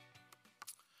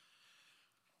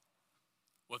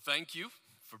Well, thank you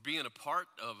for being a part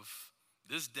of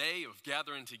this day of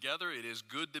gathering together. It is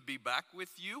good to be back with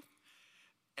you.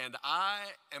 And I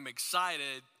am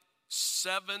excited.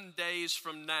 7 days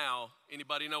from now,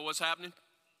 anybody know what's happening?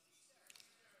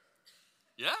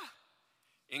 Yeah.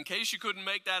 In case you couldn't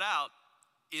make that out,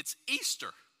 it's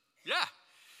Easter. Yeah.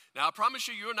 Now, I promise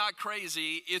you, you're not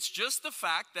crazy. It's just the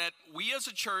fact that we as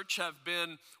a church have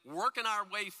been working our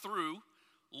way through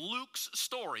Luke's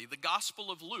story, the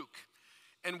Gospel of Luke.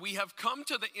 And we have come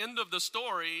to the end of the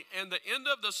story, and the end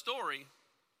of the story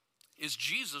is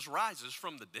Jesus rises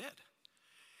from the dead.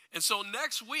 And so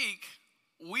next week,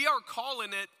 we are calling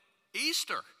it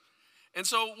Easter. And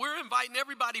so we're inviting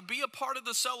everybody, be a part of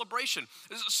the celebration.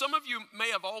 Some of you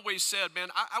may have always said, man,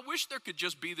 I wish there could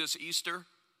just be this Easter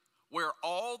where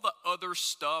all the other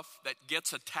stuff that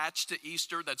gets attached to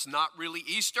Easter that's not really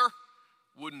Easter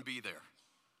wouldn't be there.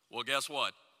 Well, guess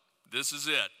what? This is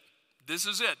it. This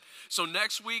is it. So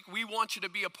next week, we want you to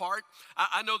be a part.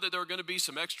 I know that there are going to be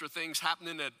some extra things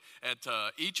happening at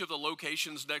each of the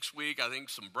locations next week. I think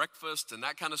some breakfast and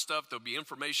that kind of stuff. There'll be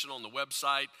information on the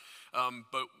website.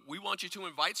 But we want you to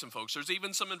invite some folks. There's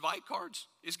even some invite cards.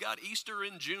 It's got Easter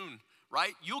in June,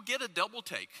 right? You'll get a double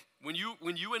take when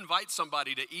you invite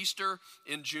somebody to Easter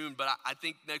in June. But I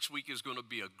think next week is going to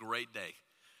be a great day.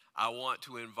 I want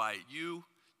to invite you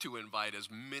to invite as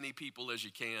many people as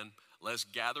you can. Let's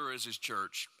gather as his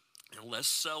church and let's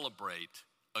celebrate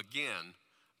again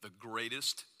the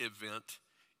greatest event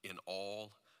in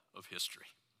all of history.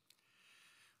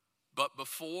 But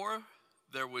before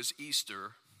there was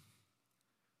Easter,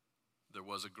 there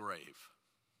was a grave.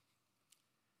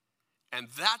 And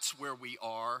that's where we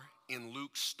are in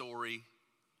Luke's story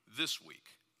this week.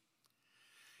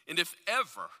 And if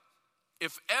ever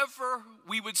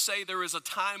we would say there is a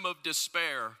time of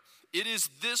despair, it is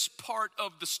this part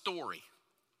of the story.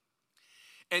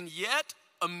 And yet,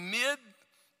 amid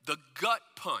the gut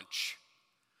punch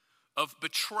of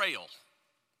betrayal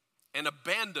and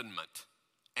abandonment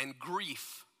and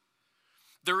grief,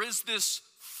 there is this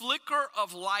flicker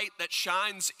of light that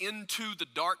shines into the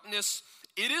darkness.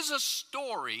 It is a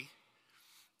story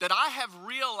that I have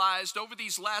realized over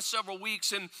these last several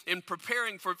weeks in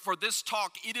preparing for this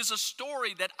talk. It is a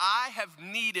story that I have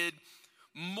needed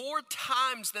more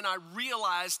times than I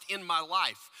realized in my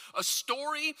life. A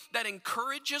story that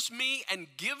encourages me and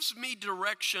gives me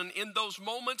direction in those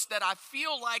moments that I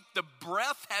feel like the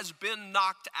breath has been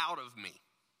knocked out of me.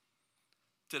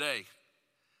 Today,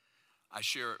 I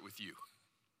share it with you.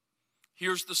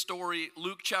 Here's the story,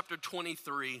 Luke chapter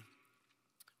 23.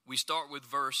 We start with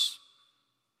verse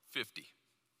 50.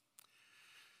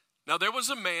 Now there was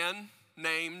a man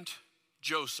named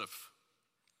Joseph,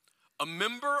 a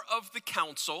member of the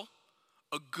council,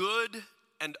 a good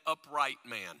and upright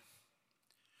man,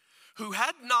 who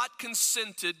had not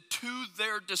consented to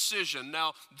their decision.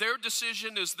 Now, their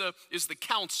decision is the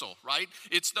council, right?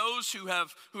 It's those who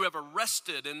have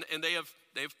arrested and they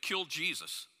have killed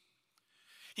Jesus.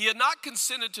 He had not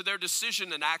consented to their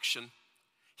decision and action.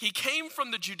 He came from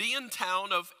the Judean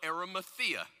town of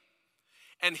Arimathea,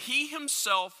 and he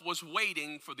himself was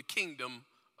waiting for the kingdom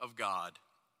of God.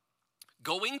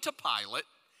 Going to Pilate,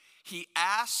 he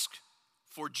asked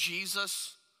for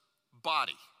Jesus'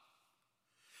 body.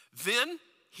 Then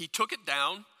he took it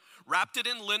down, wrapped it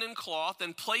in linen cloth,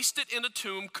 and placed it in a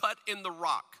tomb cut in the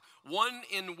rock, one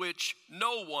in which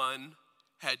no one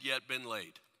had yet been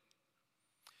laid.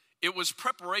 It was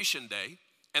preparation day,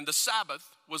 and the Sabbath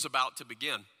was about to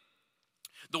begin.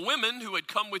 The women who had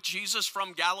come with Jesus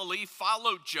from Galilee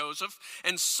followed Joseph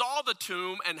and saw the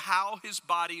tomb and how his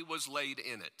body was laid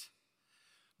in it.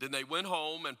 Then they went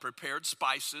home and prepared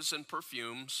spices and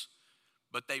perfumes,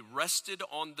 but they rested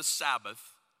on the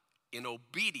Sabbath in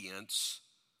obedience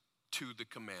to the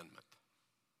commandment.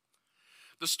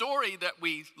 The story that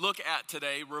we look at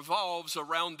today revolves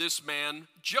around this man,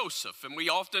 Joseph, and we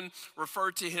often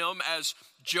refer to him as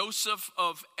Joseph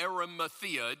of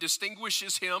Arimathea. It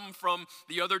distinguishes him from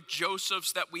the other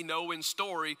Josephs that we know in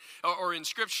story or in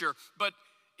scripture. But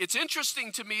it's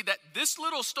interesting to me that this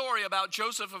little story about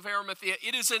Joseph of Arimathea,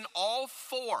 it is in all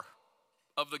four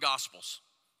of the Gospels.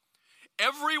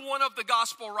 Every one of the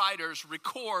gospel writers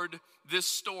record this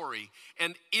story,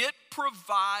 and it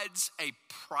provides a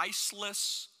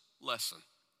priceless lesson.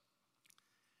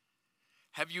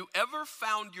 Have you ever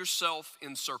found yourself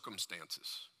in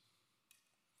circumstances?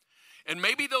 And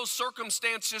maybe those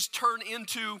circumstances turn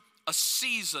into a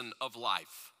season of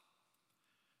life.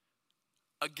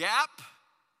 A gap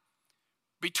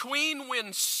between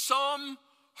when some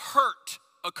hurt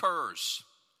occurs.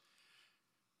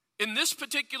 In this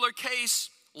particular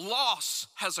case, loss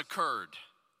has occurred.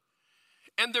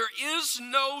 and there is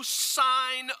no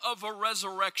sign of a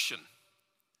resurrection,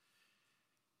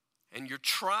 and you're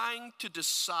trying to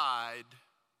decide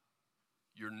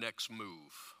your next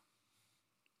move.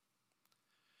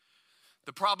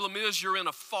 The problem is you're in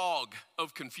a fog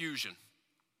of confusion.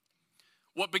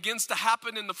 What begins to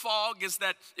happen in the fog is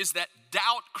that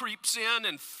doubt creeps in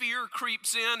and fear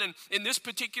creeps in. And in this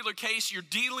particular case, you're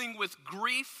dealing with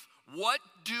grief. What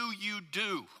do you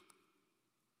do?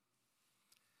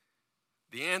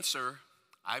 The answer,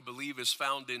 I believe, is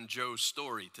found in Joe's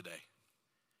story today.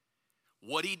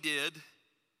 What he did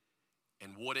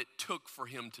and what it took for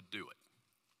him to do it.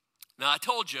 Now, I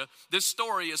told you, this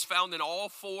story is found in all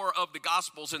 4 of the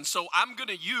Gospels, and so I'm going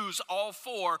to use all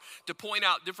 4 to point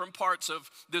out different parts of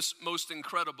this most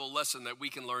incredible lesson that we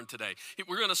can learn today.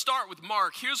 We're going to start with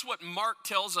Mark. Here's what Mark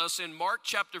tells us in Mark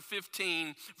chapter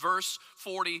 15, verse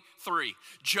 43.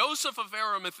 Joseph of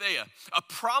Arimathea, a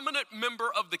prominent member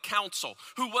of the council,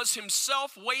 who was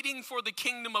himself waiting for the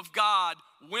kingdom of God,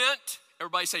 went,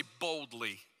 everybody say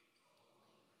boldly.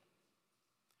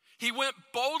 He went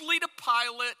boldly to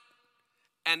Pilate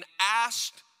and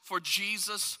asked for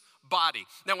Jesus' body.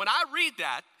 Now, when I read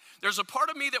that, there's a part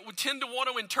of me that would tend to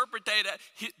want to interpret that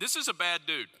this is a bad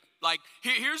dude. Like,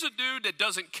 here's a dude that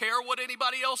doesn't care what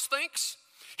anybody else thinks.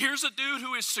 Here's a dude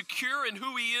who is secure in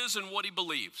who he is and what he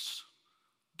believes.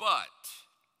 But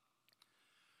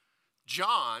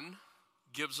John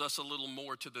gives us a little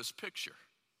more to this picture.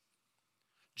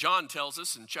 John tells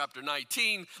us in chapter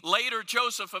 19, later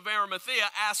Joseph of Arimathea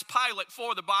asked Pilate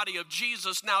for the body of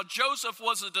Jesus. Now Joseph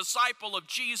was a disciple of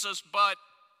Jesus, but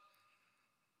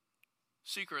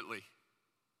secretly.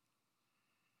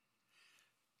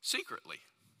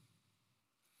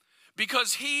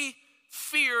 Because he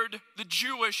feared the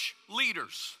Jewish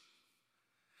leaders.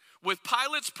 With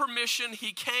Pilate's permission,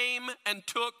 he came and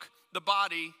took the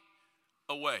body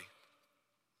away.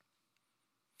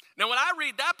 Now, when I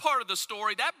read that part of the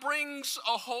story, that brings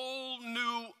a whole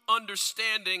new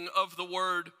understanding of the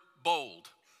word bold.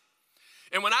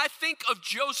 And when I think of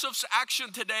Joseph's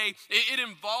action today, it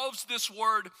involves this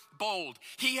word bold.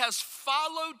 He has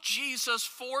followed Jesus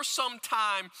for some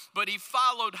time, but he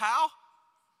followed how?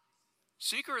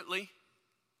 Secretly.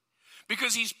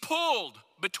 Because he's pulled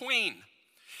between.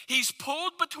 He's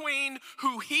pulled between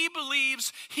who he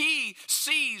believes he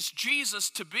sees Jesus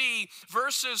to be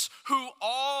versus who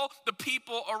all the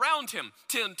people around him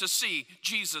tend to see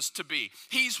Jesus to be.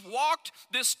 He's walked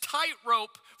this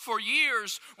tightrope for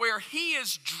years where he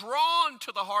is drawn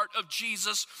to the heart of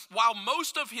Jesus while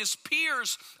most of his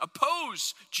peers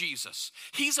oppose Jesus.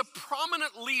 He's a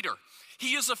prominent leader.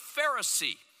 He is a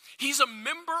Pharisee. He's a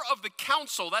member of the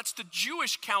council. That's the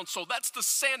Jewish council. That's the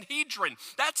Sanhedrin.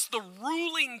 That's the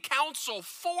ruling council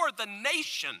for the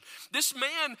nation. This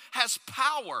man has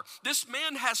power. This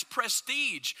man has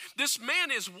prestige. This man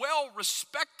is well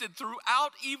respected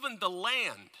throughout even the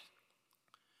land.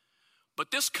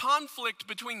 But this conflict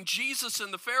between Jesus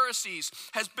and the Pharisees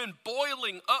has been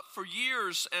boiling up for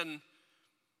years, and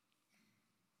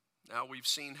now we've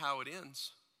seen how it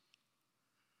ends.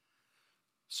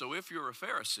 So if you're a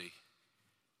Pharisee,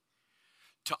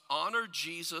 to honor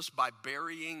Jesus by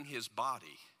burying his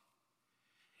body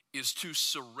is to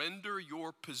surrender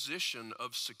your position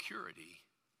of security.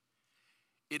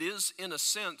 It is, in a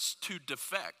sense, to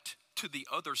defect to the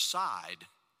other side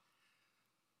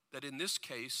that in this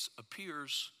case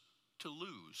appears to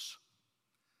lose.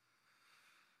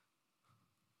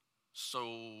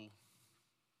 So,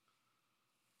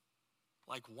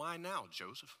 like, why now,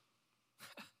 Joseph?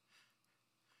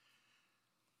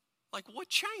 Like, what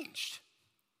changed?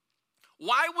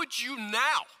 Why would you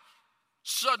now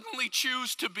suddenly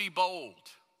choose to be bold?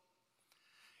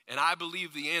 And I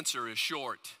believe the answer is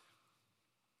short.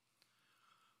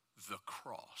 The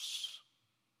cross.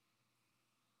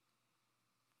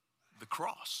 The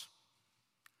cross.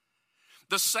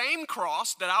 The same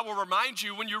cross that I will remind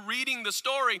you when you're reading the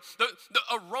story,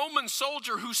 a Roman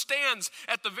soldier who stands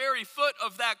at the very foot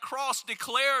of that cross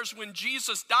declares when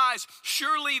Jesus dies,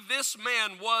 surely this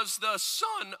man was the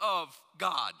Son of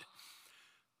God.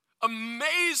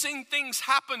 Amazing things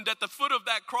happened at the foot of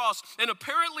that cross, and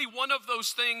apparently one of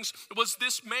those things was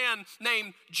this man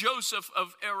named Joseph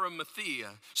of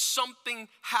Arimathea. Something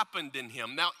happened in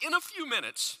him. Now, in a few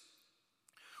minutes,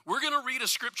 we're going to read a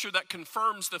scripture that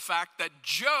confirms the fact that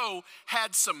Joe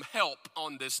had some help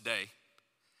on this day.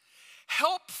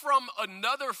 Help from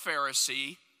another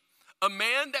Pharisee, a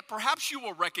man that perhaps you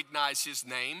will recognize his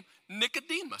name,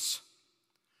 Nicodemus.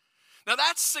 Now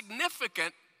that's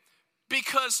significant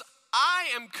because I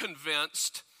am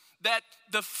convinced that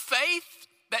the faith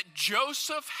that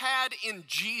Joseph had in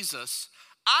Jesus,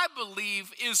 I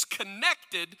believe, is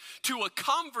connected to a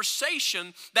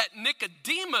conversation that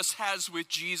Nicodemus has with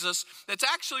Jesus that's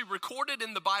actually recorded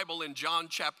in the Bible in John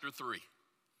chapter 3.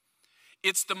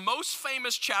 It's the most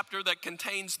famous chapter that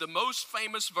contains the most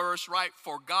famous verse, right?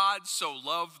 For God so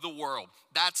loved the world.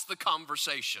 That's the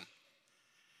conversation.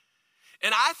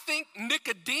 And I think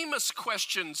Nicodemus'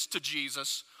 questions to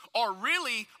Jesus are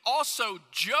really also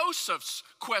Joseph's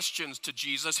questions to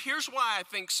Jesus. Here's why I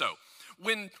think so.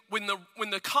 When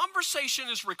the conversation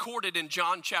is recorded in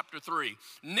John chapter 3,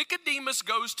 Nicodemus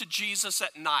goes to Jesus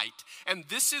at night, and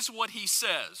this is what he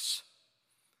says.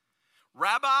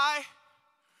 Rabbi,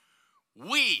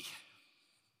 we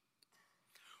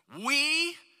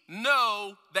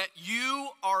know that you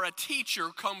are a teacher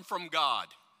come from God.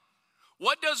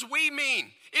 What does we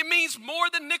mean? It means more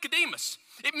than Nicodemus.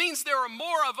 It means there are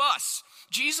more of us.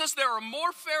 Jesus, there are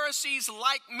more Pharisees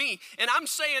like me. And I'm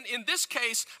saying in this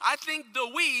case, I think the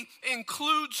we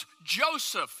includes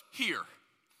Joseph here.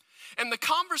 And the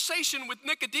conversation with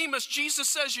Nicodemus, Jesus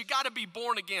says you got to be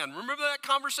born again. Remember that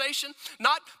conversation?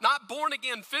 Not born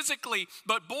again physically,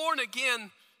 but born again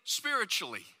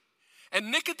spiritually. And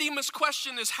Nicodemus'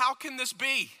 question is, how can this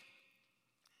be?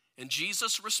 And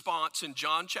Jesus' response in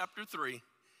John chapter 3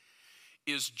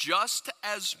 is, just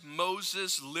as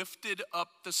Moses lifted up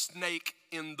the snake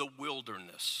in the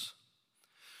wilderness,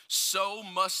 so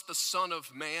must the Son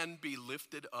of Man be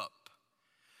lifted up,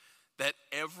 that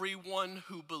everyone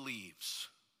who believes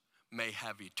may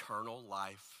have eternal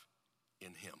life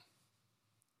in him.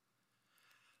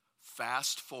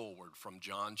 Fast forward from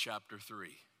John chapter 3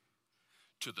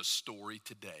 to the story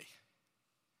today.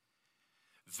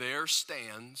 There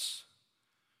stands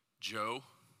Joe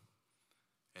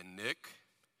and Nick,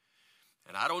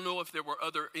 and I don't know if there were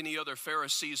any other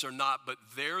Pharisees or not, but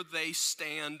there they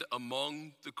stand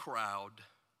among the crowd.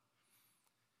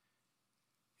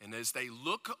 And as they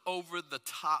look over the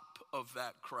top of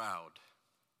that crowd,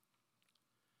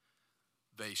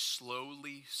 they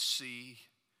slowly see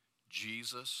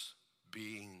Jesus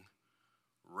being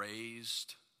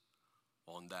raised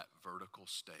on that vertical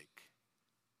stake.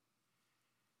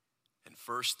 And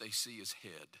first they see his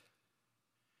head,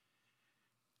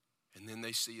 and then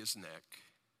they see his neck.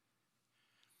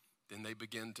 Then they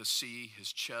begin to see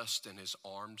his chest and his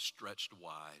arms stretched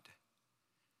wide.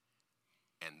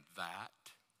 And that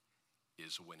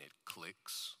is when it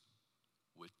clicks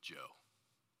with Joe.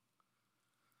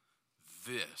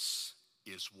 This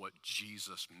is what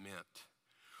Jesus meant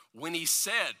when he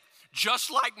said,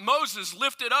 just like Moses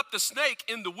lifted up the snake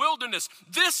in the wilderness.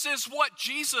 This is what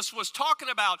Jesus was talking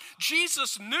about.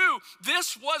 Jesus knew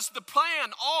this was the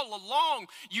plan all along.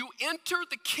 You enter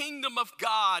the kingdom of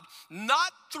God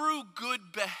not through good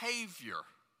behavior,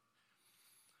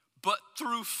 but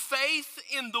through faith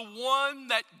in the one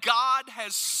that God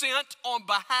has sent on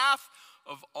behalf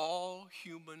of all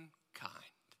humankind.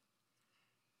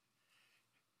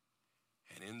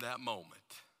 And in that moment,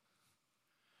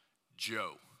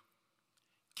 Joe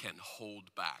can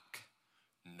hold back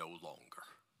no longer.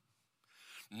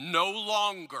 No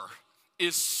longer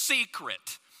is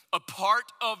secret a part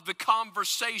of the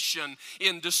conversation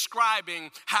in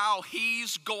describing how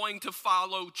he's going to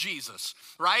follow Jesus,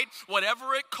 right?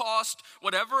 Whatever it cost,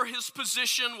 whatever his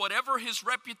position, whatever his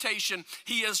reputation,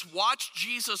 he has watched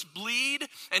Jesus bleed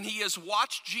and he has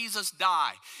watched Jesus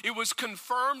die. It was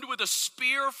confirmed with a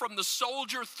spear from the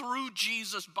soldier through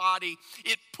Jesus' body.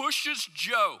 It pushes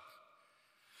Joe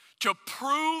to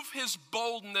prove his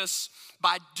boldness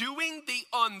by doing the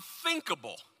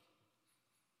unthinkable.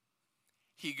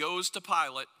 He goes to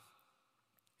Pilate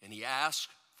and he asks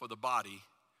for the body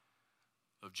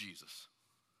of Jesus.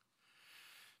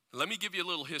 Let me give you a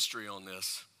little history on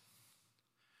this.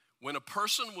 When a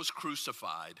person was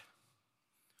crucified,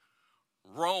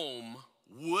 Rome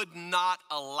would not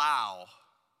allow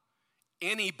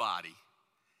anybody,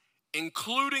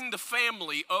 including the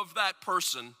family of that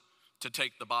person, to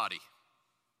take the body.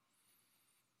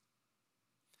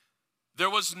 There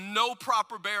was no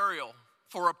proper burial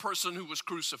for a person who was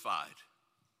crucified.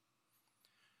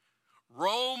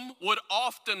 Rome would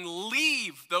often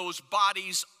leave those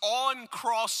bodies on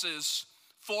crosses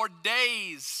for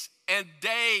days and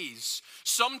days,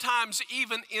 sometimes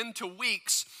even into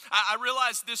weeks. I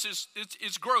realize this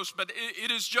is gross, but it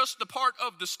is just the part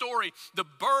of the story. The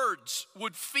birds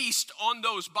would feast on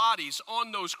those bodies,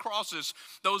 on those crosses.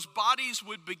 Those bodies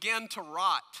would begin to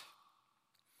rot.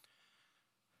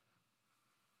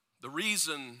 The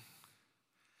reason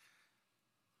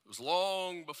was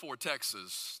long before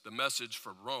Texas, the message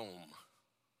for Rome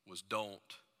was don't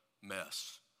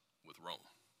mess with Rome.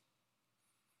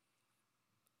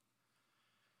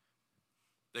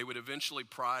 They would eventually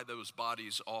pry those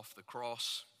bodies off the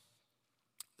cross.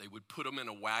 They would put them in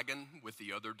a wagon with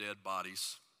the other dead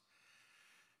bodies,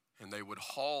 and they would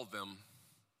haul them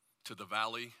to the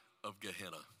valley of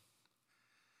Gehenna,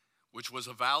 which was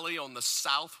a valley on the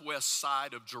southwest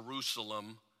side of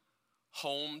Jerusalem,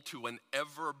 home to an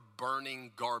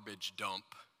ever-burning garbage dump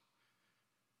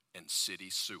and city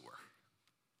sewer.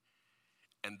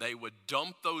 And they would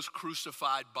dump those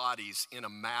crucified bodies in a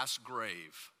mass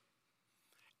grave,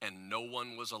 and no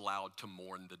one was allowed to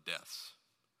mourn the deaths.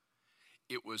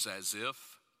 It was as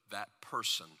if that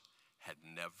person had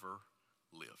never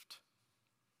lived.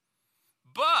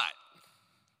 But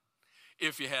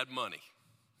if you had money,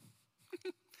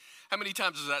 how many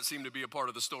times does that seem to be a part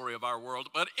of the story of our world?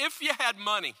 But if you had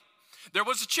money, there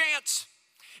was a chance.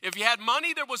 If you had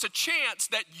money, there was a chance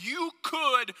that you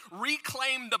could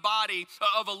reclaim the body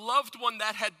of a loved one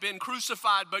that had been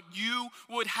crucified, but you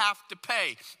would have to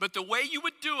pay. But the way you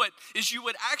would do it is you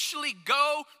would actually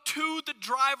go to the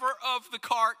driver of the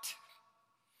cart,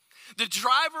 the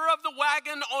driver of the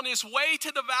wagon on his way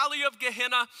to the valley of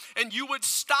Gehenna, and you would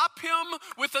stop him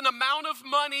with an amount of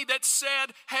money that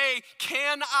said, hey,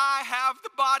 can I have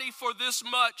the body for this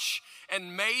much?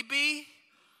 And maybe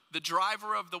the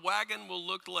driver of the wagon will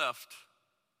look left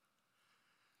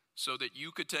so that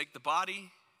you could take the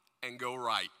body and go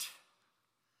right.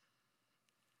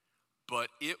 But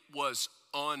it was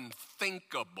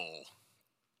unthinkable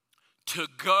to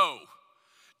go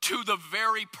to the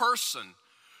very person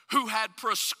who had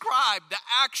prescribed the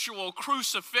actual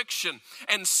crucifixion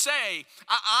and say,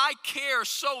 I care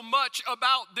so much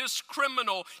about this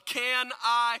criminal, can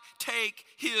I take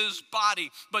his body?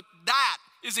 But that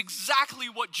is exactly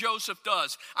what Joseph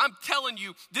does. I'm telling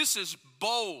you, this is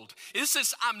bold.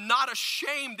 I'm not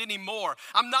ashamed anymore.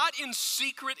 I'm not in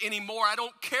secret anymore. I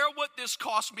don't care what this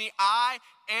costs me. I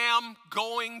am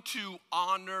going to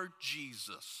honor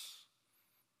Jesus.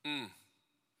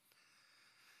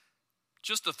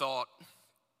 Just a thought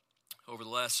over the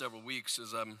last several weeks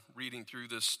as I'm reading through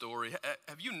this story.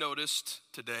 Have you noticed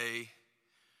today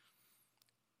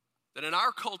that in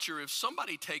our culture, if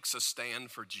somebody takes a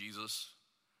stand for Jesus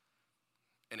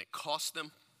and it costs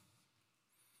them,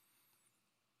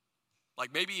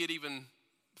 like maybe it even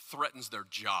threatens their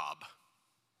job.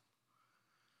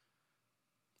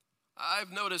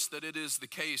 I've noticed that it is the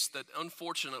case that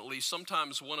unfortunately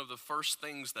sometimes one of the first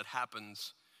things that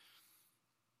happens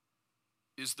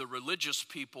is the religious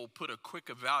people put a quick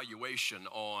evaluation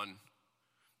on,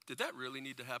 did that really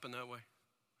need to happen that way?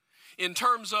 In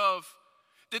terms of,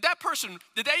 did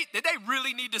they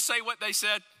really need to say what they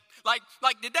said? Like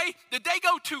did they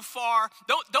go too far?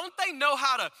 Don't they know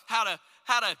how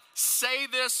to say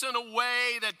this in a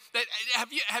way that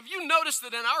have you noticed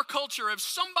that in our culture, if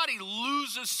somebody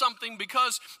loses something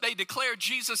because they declare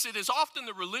Jesus, it is often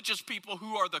the religious people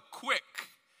who are the quick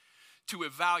to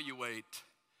evaluate,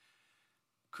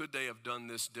 could they have done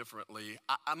this differently?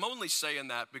 I'm only saying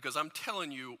that because I'm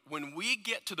telling you, when we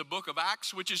get to the book of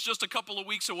Acts, which is just a couple of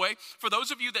weeks away, for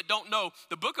those of you that don't know,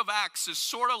 the book of Acts is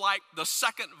sort of like the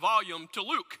second volume to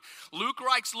Luke. Luke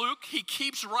writes Luke. He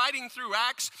keeps writing through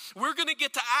Acts. We're going to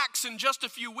get to Acts in just a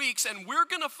few weeks, and we're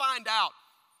going to find out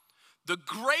the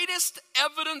greatest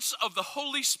evidence of the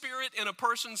Holy Spirit in a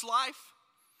person's life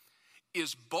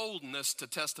is boldness to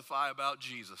testify about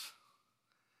Jesus.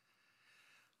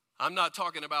 I'm not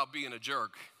talking about being a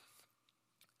jerk,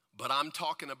 but I'm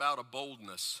talking about a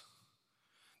boldness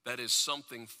that is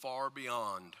something far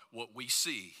beyond what we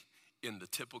see in the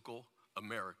typical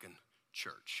American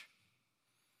church.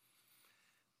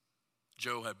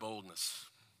 Joe had boldness.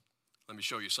 Let me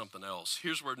show you something else.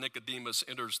 Here's where Nicodemus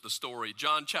enters the story.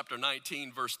 John chapter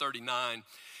 19, verse 39.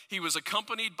 He was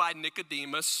accompanied by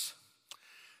Nicodemus,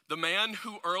 the man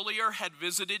who earlier had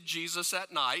visited Jesus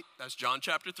at night. That's John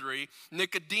chapter 3.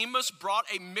 Nicodemus brought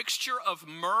a mixture of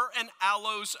myrrh and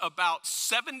aloes, about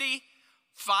 75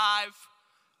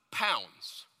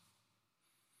 pounds.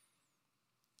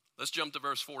 Let's jump to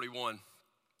verse 41.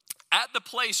 At the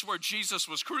place where Jesus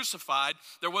was crucified,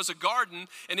 there was a garden,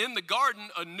 and in the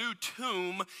garden a new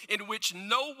tomb in which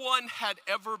no one had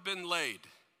ever been laid.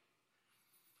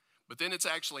 But then it's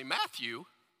actually Matthew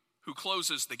who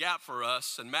closes the gap for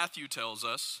us, and Matthew tells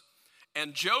us,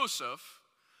 and Joseph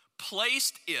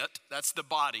placed it, that's the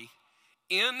body,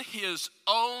 in his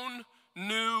own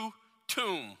new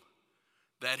tomb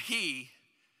that he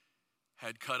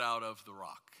had cut out of the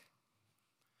rock.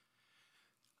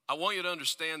 I want you to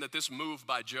understand that this move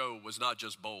by Joe was not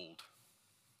just bold.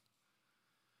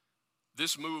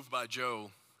 This move by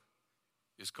Joe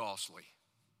is costly.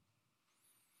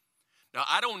 Now,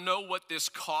 I don't know what this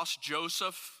cost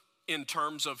Joseph in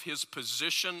terms of his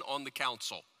position on the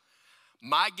council.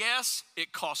 My guess,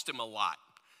 it cost him a lot.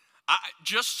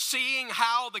 Just seeing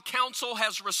how the council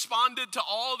has responded to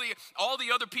all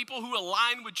the other people who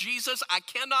align with Jesus, I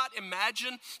cannot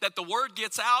imagine that the word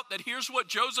gets out that here's what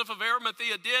Joseph of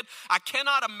Arimathea did. I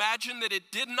cannot imagine that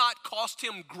it did not cost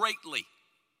him greatly.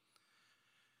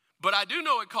 But I do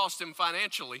know it cost him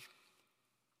financially.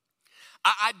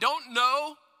 I don't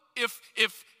know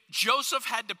if Joseph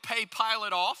had to pay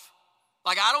Pilate off.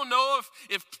 Like, I don't know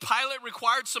if Pilate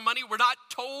required some money. We're not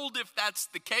told if that's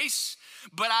the case.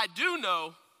 But I do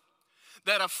know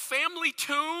that a family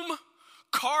tomb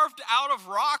carved out of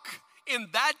rock in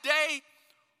that day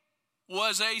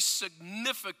was a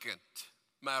significant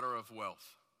matter of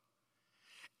wealth.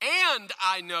 And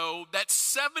I know that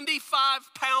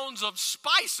 75 pounds of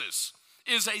spices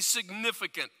is a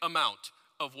significant amount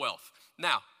of wealth.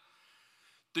 Now,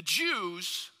 the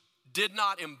Jews did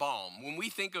not embalm.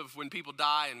 When people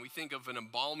die and we think of an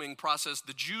embalming process,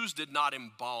 the Jews did not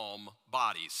embalm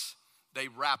bodies. They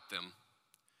wrapped them.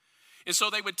 And so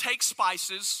they would take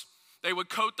spices, they would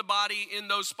coat the body in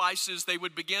those spices, they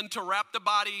would begin to wrap the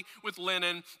body with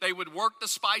linen, they would work the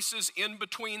spices in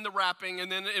between the wrapping,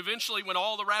 and then eventually when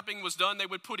all the wrapping was done, they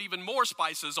would put even more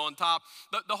spices on top.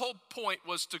 The whole point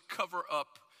was to cover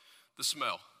up the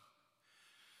smell.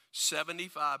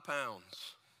 75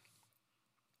 pounds.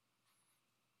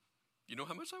 You know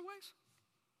how much that weighs?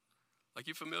 Like,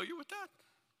 you familiar with that?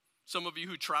 Some of you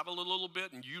who travel a little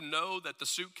bit and you know that the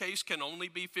suitcase can only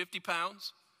be 50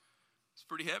 pounds. It's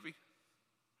pretty heavy.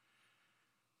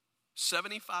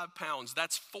 75 pounds,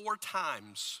 that's 4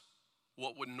 times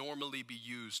what would normally be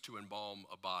used to embalm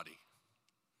a body.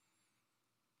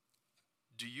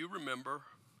 Do you remember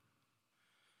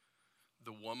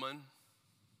the woman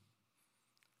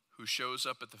who shows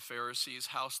up at the Pharisees'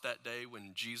 house that day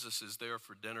when Jesus is there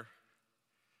for dinner?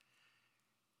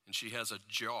 And she has a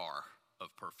jar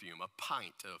of perfume, a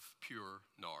pint of pure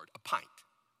nard, a pint.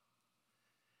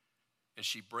 And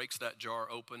she breaks that jar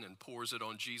open and pours it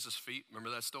on Jesus' feet. Remember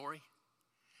that story?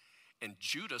 And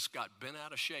Judas got bent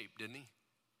out of shape, didn't he?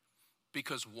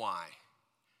 Because why?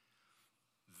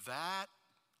 That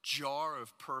jar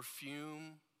of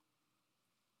perfume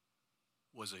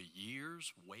was a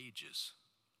year's wages.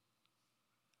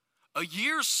 A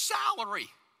year's salary.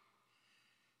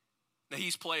 Now,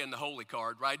 he's playing the holy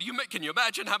card, right? Can you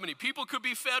imagine how many people could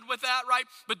be fed with that, right?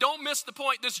 But don't miss the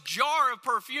point. This jar of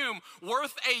perfume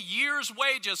worth a year's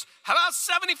wages. How about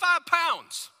 75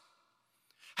 pounds?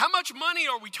 How much money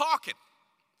are we talking?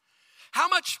 How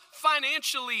much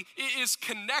financially is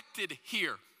connected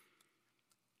here?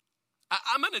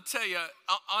 I'm going to tell you,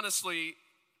 honestly,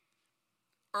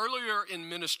 earlier in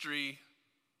ministry,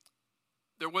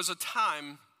 there was a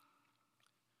time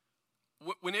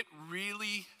when it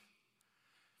really,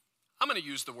 I'm going to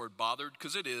use the word bothered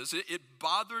because it is. It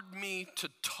bothered me to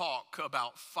talk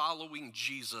about following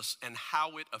Jesus and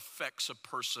how it affects a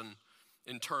person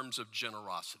in terms of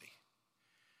generosity.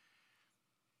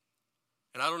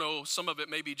 And I don't know, some of it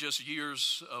may be just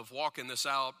years of walking this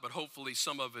out, but hopefully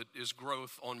some of it is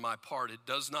growth on my part. It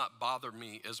does not bother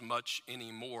me as much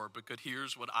anymore because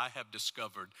here's what I have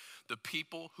discovered. The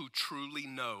people who truly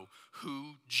know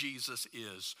who Jesus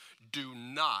is do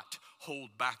not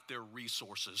hold back their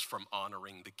resources from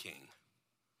honoring the King.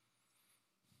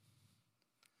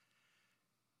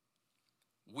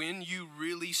 When you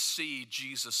really see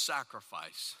Jesus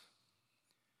sacrifice,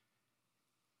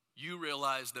 you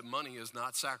realize that money is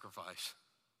not sacrifice.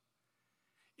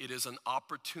 It is an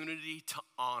opportunity to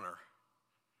honor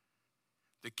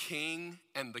the King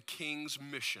and the King's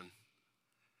mission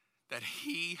that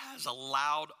he has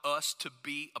allowed us to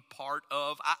be a part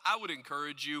of. I would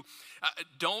encourage you,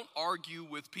 don't argue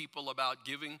with people about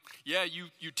giving. Yeah,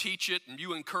 you teach it and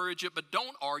you encourage it, but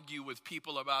don't argue with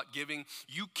people about giving.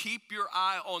 You keep your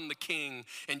eye on the King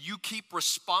and you keep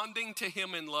responding to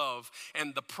him in love.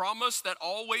 And the promise that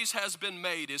always has been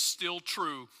made is still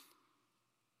true.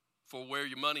 For where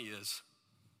your money is,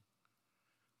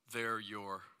 there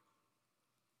your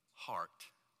heart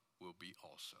will be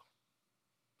also.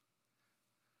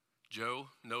 Joe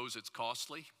knows it's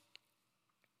costly.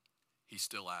 He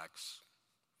still acts.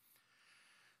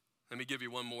 Let me give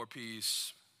you one more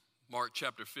piece. Mark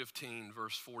chapter 15,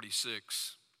 verse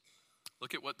 46.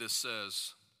 Look at what this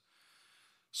says.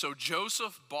 So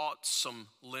Joseph bought some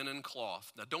linen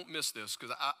cloth. Now don't miss this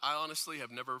because I honestly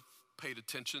have never paid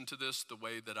attention to this the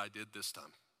way that I did this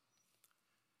time.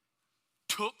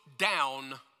 Took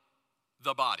down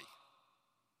the body.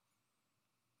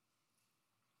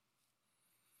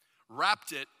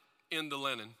 Wrapped it in the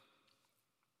linen,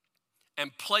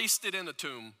 and placed it in a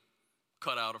tomb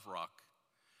cut out of rock.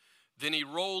 Then he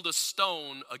rolled a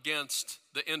stone against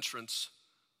the entrance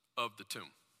of the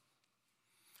tomb.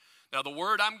 Now, the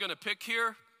word I'm going to pick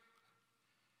here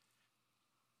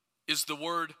is the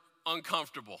word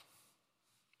uncomfortable.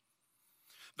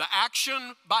 The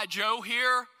action by Joe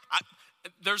here,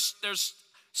 there's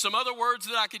some other words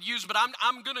that I could use, but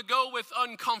I'm going to go with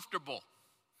uncomfortable.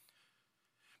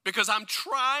 Because I'm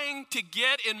trying to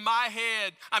get in my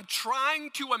head, I'm trying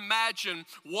to imagine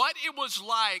what it was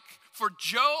like for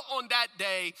Joe on that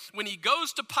day when he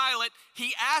goes to Pilate.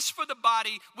 He asks for the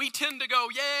body. We tend to go,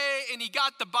 yay, and he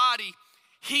got the body.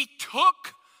 He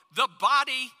took the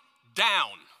body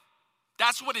down.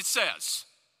 That's what it says.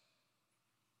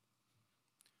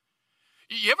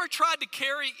 You ever tried to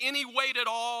carry any weight at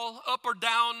all up or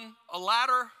down a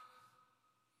ladder?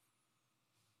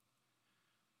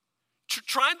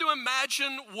 Trying to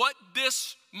imagine what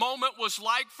this moment was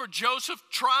like for Joseph,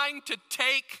 trying to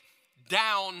take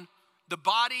down the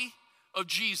body of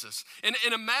Jesus. And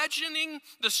imagining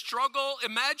the struggle,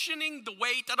 imagining the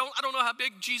weight. I don't know how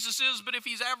big Jesus is, but if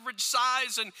he's average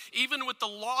size, and even with the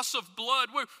loss of blood,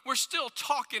 we're still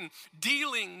talking,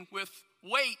 dealing with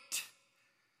weight.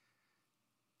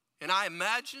 And I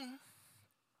imagine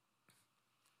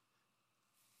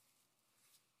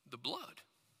the blood.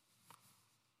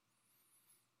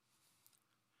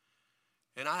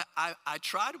 And I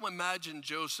try to imagine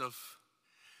Joseph,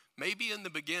 maybe in the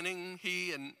beginning,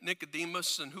 he and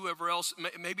Nicodemus and whoever else,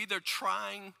 maybe they're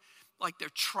trying,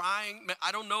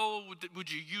 I don't know,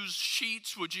 would you use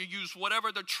sheets? Would you use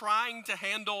whatever? They're trying to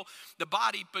handle the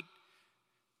body, but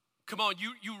come on,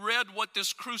 you read what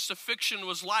this crucifixion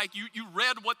was like. You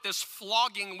read what this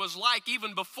flogging was like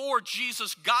even before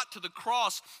Jesus got to the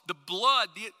cross. The blood,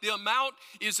 the amount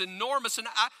is enormous. And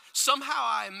somehow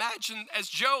I imagine as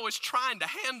Joe is trying to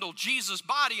handle Jesus'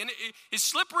 body, and it's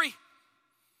slippery.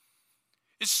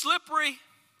 It's slippery.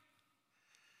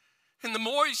 And the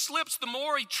more he slips, the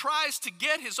more he tries to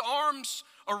get his arms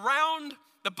around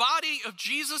the body of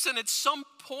Jesus. And at some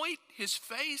point, his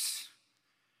face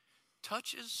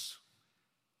touches.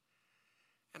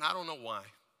 And I don't know why.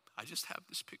 I just have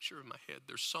this picture in my head.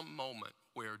 There's some moment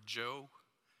where Joe,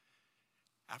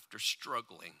 after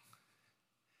struggling,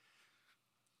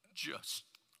 just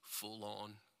full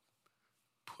on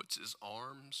puts his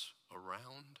arms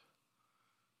around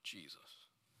Jesus.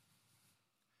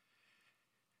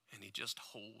 And he just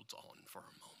holds on for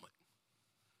a moment.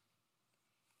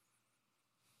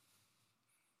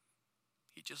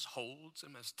 He just holds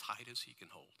him as tight as he can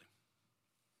hold him.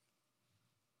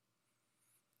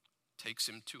 Takes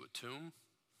him to a tomb.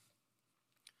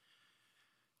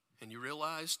 And you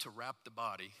realize to wrap the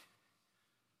body,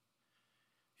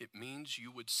 it means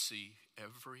you would see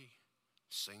every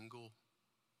single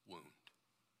wound.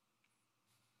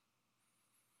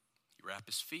 You wrap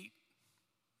his feet,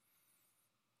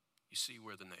 you see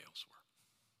where the nails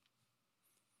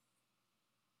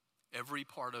were. Every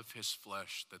part of his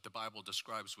flesh that the Bible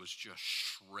describes was just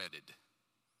shredded.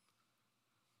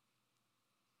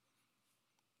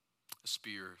 A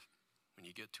spear, when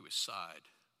you get to his side,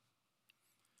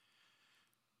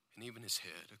 and even his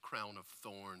head, a crown of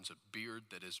thorns, a beard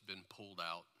that has been pulled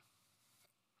out.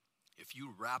 If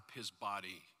you wrap his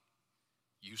body,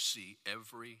 you see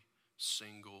every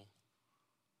single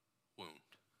wound.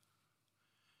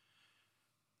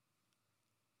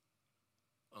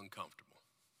 Uncomfortable.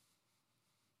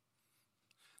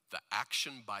 The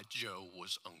action by Joe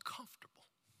was uncomfortable.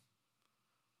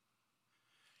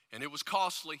 And it was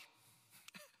costly.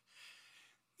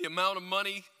 The amount of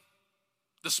money,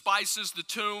 the spices, the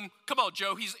tomb. Come on,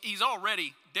 Joe, he's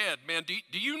already dead, man.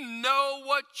 Do you know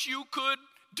what you could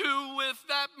do with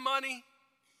that money?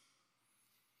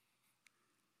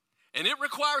 And it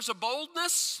requires a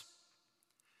boldness,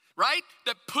 right?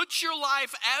 That puts your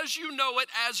life as you know it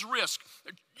as risk.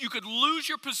 You could lose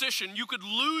your position. You could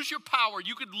lose your power.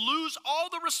 You could lose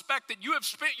all the respect that you have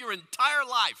spent your entire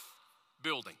life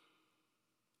building.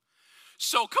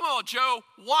 So come on, Joe,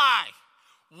 why?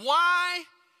 Why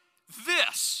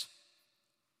this?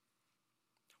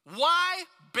 Why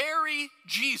bury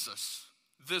Jesus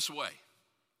this way?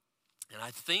 And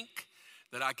I think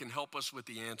that I can help us with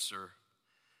the answer.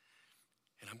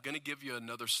 And I'm going to give you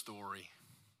another story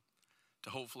to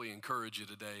hopefully encourage you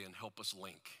today and help us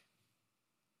link.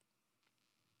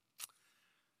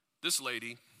 This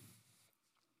lady,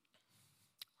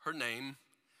 her name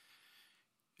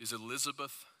is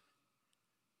Elisabeth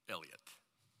Elliot.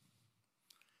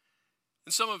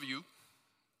 And some of you,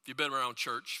 if you've been around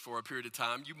church for a period of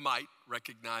time, you might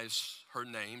recognize her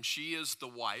name. She is the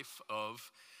wife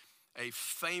of a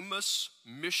famous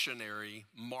missionary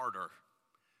martyr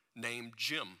named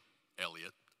Jim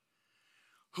Elliot,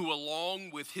 who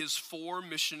along with his 4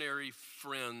 missionary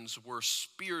friends were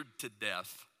speared to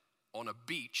death on a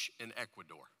beach in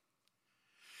Ecuador.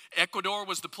 Ecuador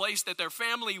was the place that their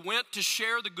family went to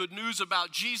share the good news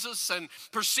about Jesus and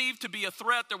perceived to be a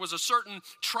threat. There was a certain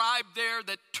tribe there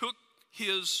that took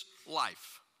his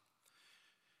life.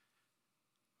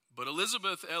 But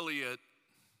Elisabeth Elliot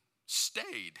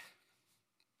stayed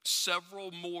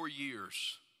several more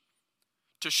years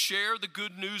to share the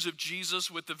good news of Jesus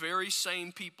with the very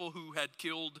same people who had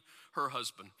killed her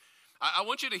husband. I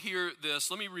want you to hear this.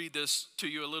 Let me read this to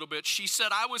you a little bit. She said,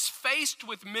 I was faced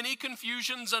with many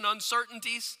confusions and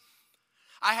uncertainties.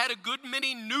 I had a good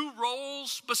many new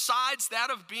roles besides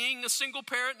that of being a single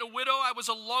parent and a widow. I was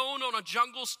alone on a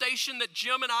jungle station that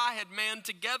Jim and I had manned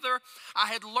together. I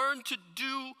had to learn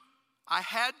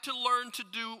to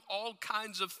do all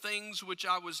kinds of things which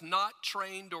I was not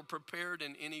trained or prepared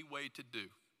in any way to do.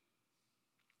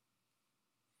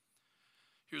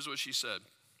 Here's what she said.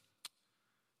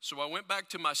 So I went back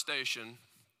to my station,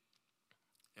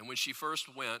 and when she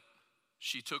first went,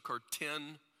 she took her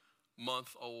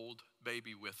 10-month-old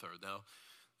baby with her. Now,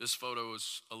 this photo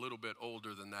is a little bit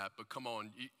older than that, but come on.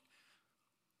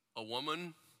 A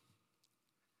woman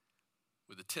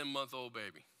with a 10-month-old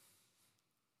baby.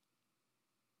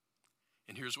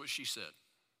 And here's what she said.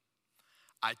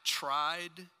 I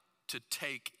tried to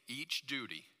take each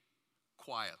duty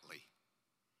quietly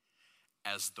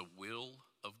as the will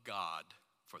of God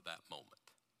for that moment.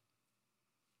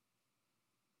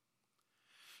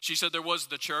 She said there was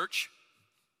the church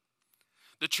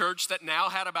that now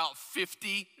had about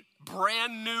 50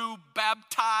 brand new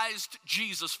baptized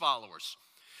Jesus followers.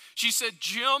 She said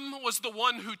Jim was the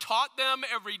one who taught them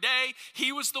every day.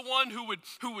 He was the one who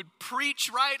would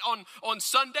preach right on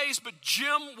Sundays, but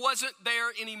Jim wasn't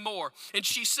there anymore. And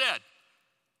she said,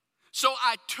 so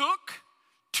I took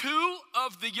 2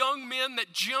 of the young men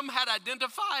that Jim had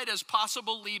identified as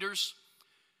possible leaders.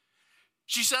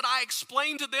 She said, I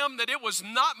explained to them that it was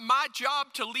not my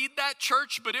job to lead that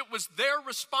church, but it was their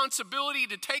responsibility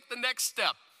to take the next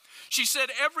step. She said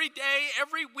every day,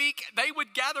 every week, they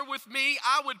would gather with me.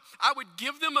 I would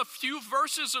give them a few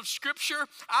verses of scripture.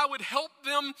 I would help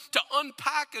them to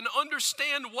unpack and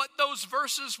understand what those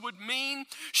verses would mean.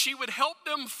 She would help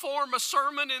them form a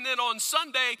sermon, and then on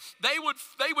Sunday, they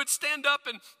would stand up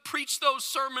and preach those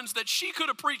sermons that she could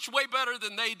have preached way better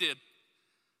than they did.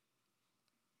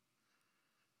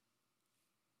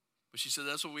 But she said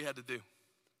that's what we had to do.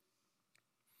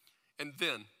 And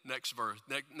then, next verse,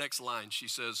 next line, she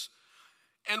says,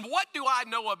 and what do I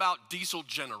know about diesel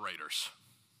generators?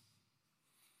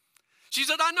 She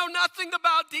said, I know nothing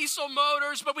about diesel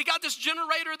motors, but we got this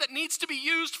generator that needs to be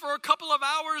used for a couple of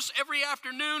hours every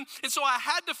afternoon, and so I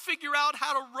had to figure out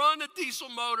how to run a diesel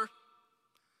motor.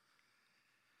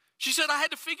 She said, I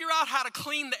had to figure out how to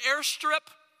clean the airstrip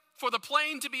for the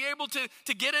plane to be able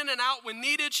to get in and out when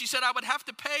needed. She said I would have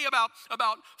to pay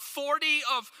about 40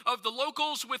 of the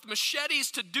locals with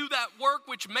machetes to do that work,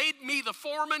 which made me the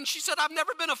foreman. She said I've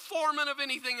never been a foreman of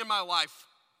anything in my life.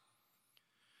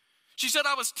 She said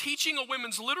I was teaching a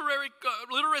women's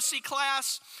literacy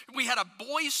class. We had a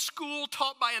boys' school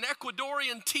taught by an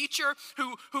Ecuadorian teacher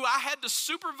who I had to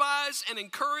supervise and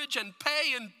encourage and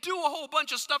pay and do a whole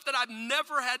bunch of stuff that I've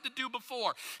never had to do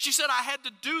before. She said I had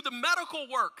to do the medical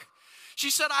work. She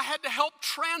said I had to help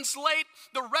translate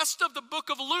the rest of the book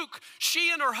of Luke. She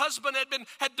and her husband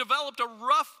had developed a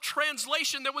rough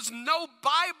translation. There was no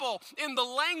Bible in the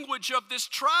language of this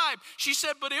tribe. She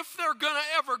said, but if they're going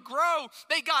to ever grow,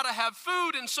 they got to have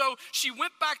food. And so she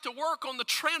went back to work on the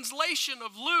translation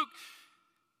of Luke.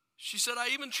 She said, I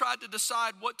even tried to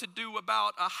decide what to do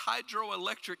about a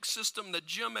hydroelectric system that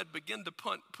Jim had begun to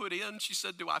put in. She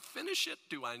said, do I finish it?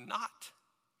 Do I not?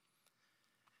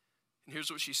 And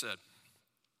here's what she said.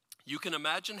 You can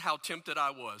imagine how tempted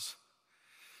I was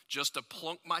just to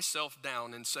plunk myself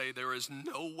down and say, there is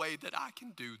no way that I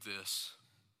can do this.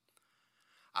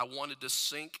 I wanted to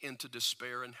sink into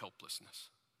despair and helplessness.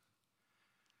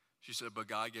 She said, but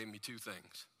God gave me 2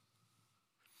 things.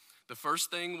 The first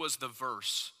thing was the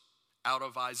verse out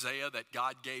of Isaiah that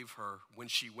God gave her when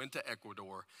she went to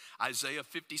Ecuador. Isaiah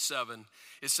 57,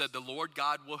 it said, the Lord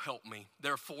God will help me.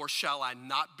 Therefore shall I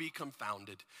not be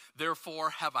confounded.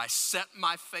 Therefore have I set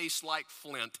my face like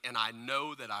flint, and I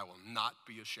know that I will not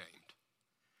be ashamed.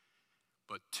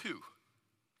 But 2,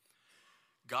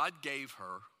 God gave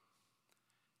her,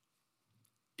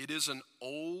 it is an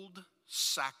old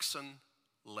Saxon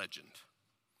legend.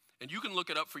 And you can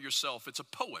look it up for yourself. It's a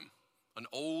poem, an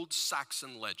old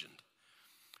Saxon legend.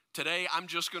 Today, I'm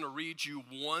just going to read you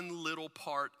one little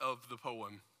part of the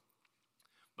poem.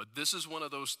 But this is one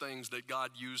of those things that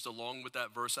God used along with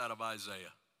that verse out of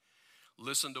Isaiah.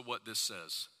 listen to what this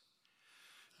says.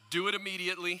 Do it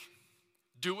immediately.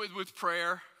 Do it with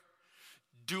prayer.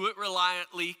 Do it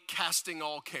reliantly, casting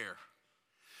all care.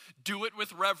 Do it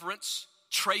with reverence,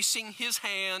 tracing his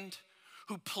hand,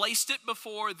 who placed it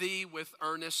before thee with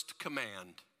earnest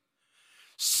command.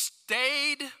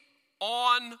 Stayed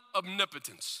on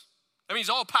omnipotence. That means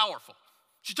all powerful.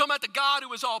 She's talking about the God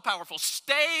who is all powerful.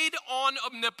 Stayed on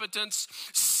omnipotence,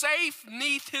 safe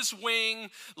neath his wing,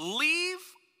 leave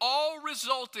all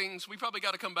resultings. We probably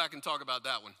got to come back and talk about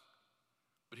that one.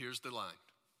 But here's the line.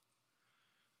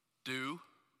 Do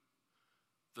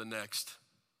the next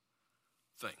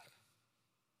thing.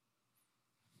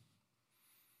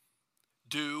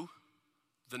 Do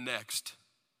the next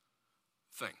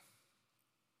thing.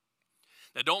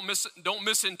 Now don't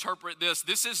misinterpret this.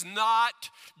 This is not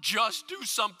just do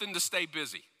something to stay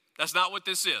busy. That's not what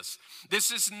this is.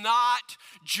 This is not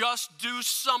just do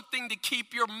something to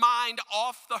keep your mind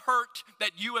off the hurt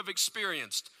that you have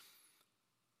experienced.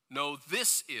 No,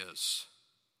 this is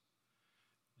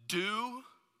do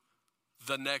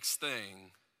the next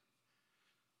thing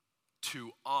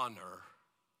to honor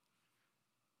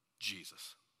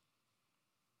Jesus.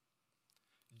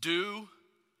 Do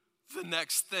the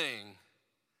next thing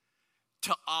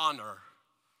to honor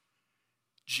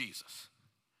Jesus.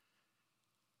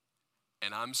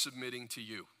 And I'm submitting to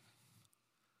you,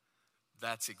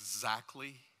 that's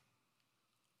exactly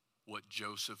what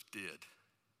Joseph did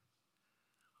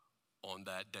on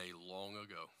that day long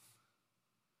ago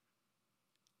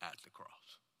at the cross.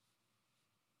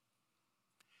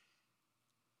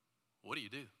 What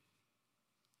do?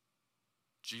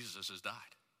 Jesus has died.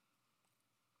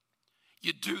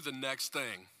 You do the next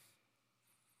thing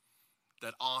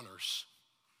that honors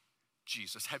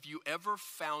Jesus. Have you ever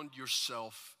found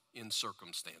yourself in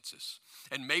circumstances?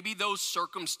 And maybe those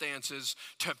circumstances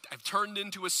have turned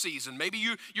into a season. Maybe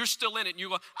you're still in it and you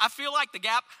go, I feel like the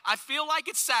gap. I feel like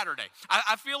it's Saturday.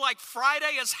 I feel like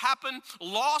Friday has happened.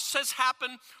 Loss has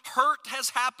happened. Hurt has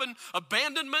happened.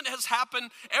 Abandonment has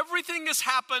happened. Everything has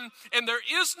happened. And there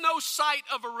is no sight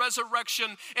of a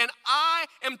resurrection. And I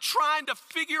am trying to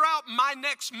figure out my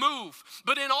next move.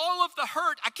 But in all of the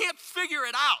hurt, I can't figure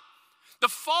it out. The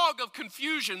fog of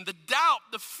confusion, the doubt,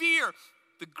 the fear,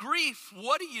 the grief,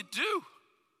 what do?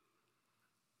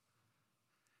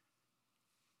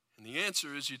 And the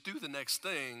answer is you do the next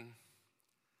thing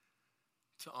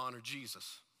to honor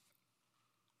Jesus.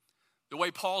 The way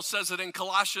Paul says it in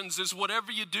Colossians is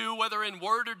whatever you do, whether in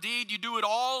word or deed, you do it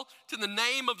all to the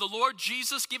name of the Lord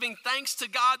Jesus, giving thanks to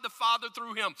God the Father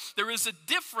through him. There is a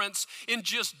difference in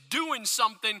just doing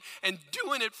something and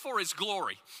doing it for his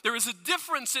glory. There is a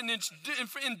difference in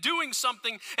doing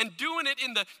something and doing it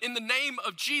in the name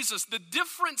of Jesus. The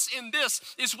difference in this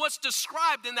is what's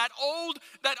described in that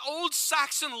old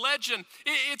Saxon legend.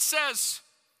 It says,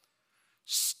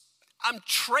 I'm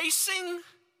tracing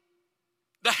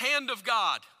the hand of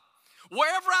God.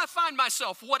 Wherever I find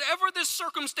myself, whatever this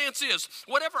circumstance is,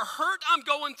 whatever hurt I'm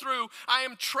going through, I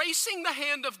am tracing the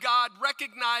hand of God,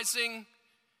 recognizing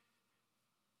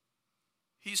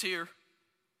he's here.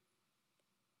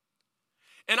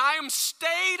 And I am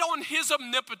stayed on his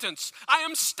omnipotence. I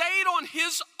am stayed on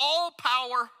his all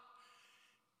power.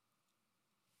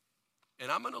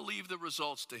 And I'm going to leave the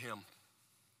results to him.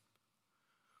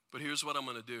 But here's what I'm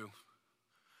going to do.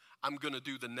 I'm going to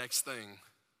do the next thing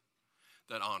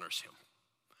that honors him.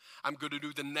 I'm going to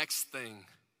do the next thing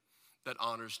that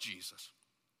honors Jesus.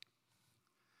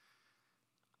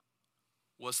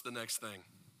 What's the next thing?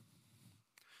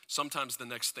 Sometimes the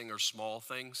next thing are small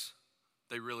things.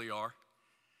 They really are.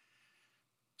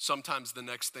 Sometimes the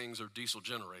next things are diesel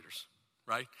generators,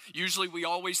 right? Usually we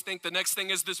always think the next thing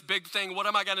is this big thing. What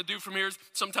am I going to do from here?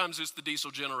 Sometimes it's the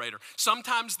diesel generator.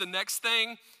 Sometimes the next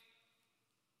thing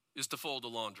is to fold the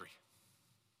laundry.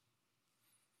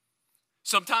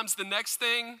 Sometimes the next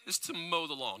thing is to mow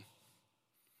the lawn.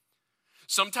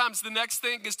 Sometimes the next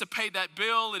thing is to pay that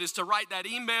bill. It is to write that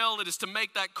email. It is to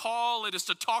make that call. It is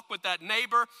to talk with that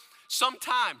neighbor.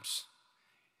 Sometimes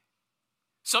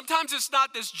it's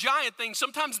not this giant thing.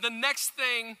 Sometimes the next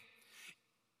thing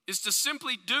is to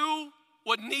simply do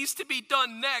what needs to be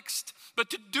done next, but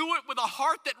to do it with a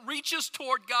heart that reaches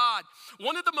toward God.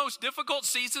 One of the most difficult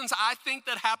seasons I think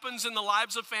that happens in the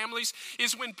lives of families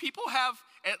is when people have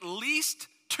at least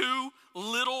 2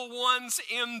 little ones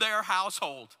in their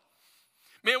household.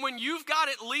 Man, when you've got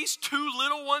at least 2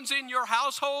 little ones in your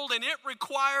household and it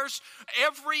requires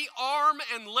every arm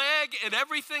and leg and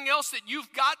everything else that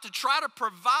you've got to try to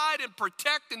provide and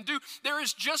protect and do, there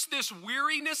is just this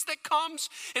weariness that comes,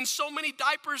 and so many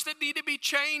diapers that need to be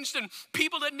changed and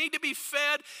people that need to be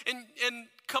fed. And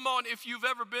come on, if you've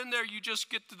ever been there, you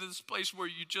just get to this place where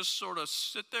you just sort of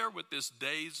sit there with this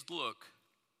dazed look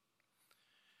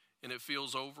and it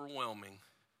feels overwhelming.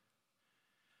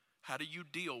 How do you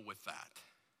deal with that?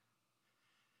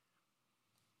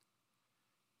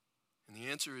 And the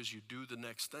answer is you do the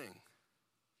next thing.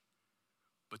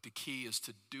 But the key is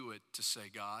to do it, to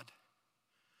say, God,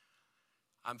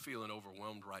 I'm feeling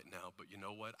overwhelmed right now, but you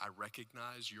know what? I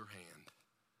recognize your hand.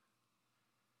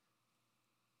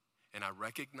 And I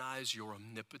recognize your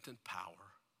omnipotent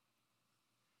power.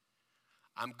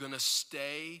 I'm going to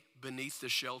stay beneath the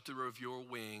shelter of your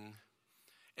wing.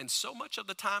 And so much of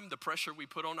the time, the pressure we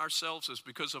put on ourselves is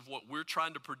because of what we're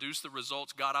trying to produce the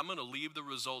results. God, I'm going to leave the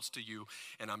results to you,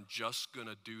 and I'm just going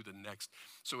to do the next.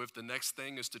 So if the next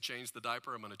thing is to change the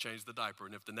diaper, I'm going to change the diaper.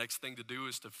 And if the next thing to do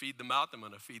is to feed them out, I'm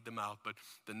going to feed them out. But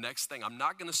the next thing, I'm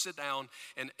not going to sit down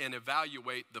and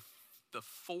evaluate the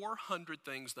 400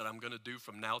 things that I'm going to do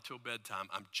from now till bedtime.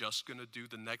 I'm just going to do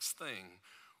the next thing.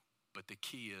 But the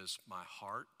key is my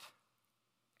heart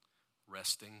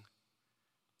resting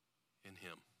in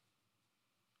him.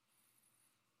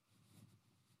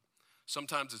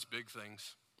 Sometimes it's big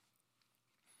things.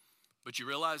 But you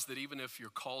realize that even if you're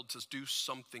called to do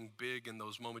something big in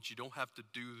those moments, you don't have to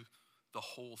do the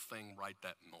whole thing right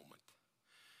that moment.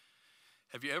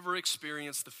 Have you ever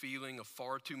experienced the feeling of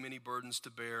far too many burdens to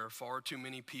bear, far too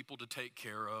many people to take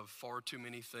care of, far too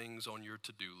many things on your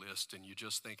to-do list, and you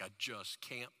just think, I just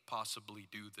can't possibly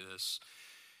do this?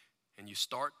 And you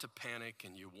start to panic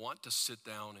and you want to sit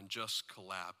down and just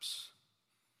collapse.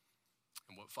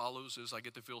 And what follows is I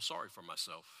get to feel sorry for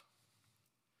myself.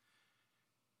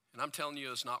 And I'm telling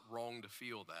you, it's not wrong to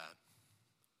feel that.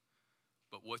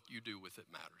 But what you do with it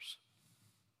matters.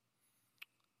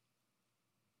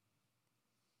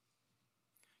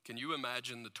 Can you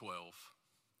imagine the 12,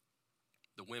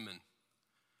 the women,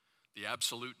 the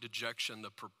absolute dejection, the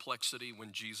perplexity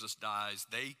when Jesus dies?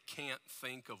 They can't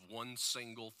think of one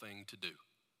single thing to do.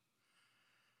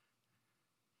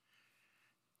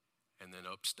 And then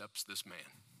up steps this man,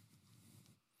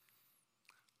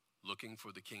 looking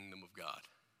for the kingdom of God.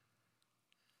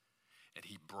 And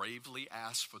he bravely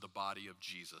asked for the body of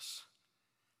Jesus.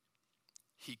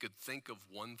 He could think of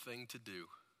one thing to do,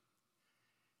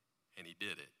 and he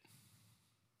did it.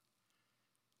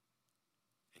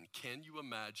 And can you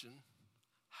imagine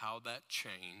how that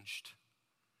changed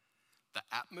the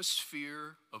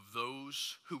atmosphere of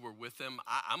those who were with him?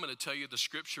 I'm going to tell you, the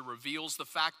scripture reveals the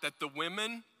fact that the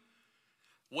women,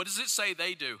 what does it say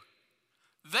they do?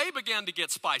 They began to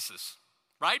get spices,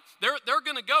 right? They're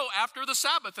going to go after the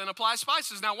Sabbath and apply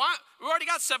spices. Now, why? We already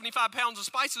got 75 pounds of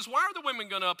spices. Why are the women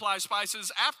going to apply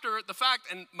spices after the fact?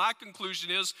 And my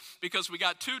conclusion is because we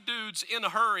got 2 dudes in a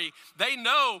hurry. They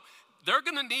know they're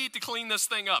going to need to clean this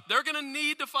thing up. They're going to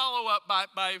need to follow up by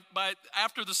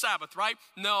after the Sabbath, right?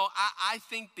 No, I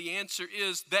think the answer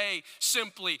is they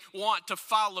simply want to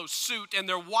follow suit, and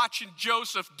they're watching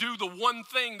Joseph do the one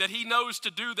thing that he knows to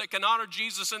do that can honor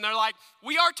Jesus, and they're like,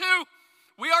 we are too.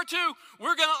 We are too.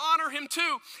 We're going to honor him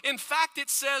too. In fact, it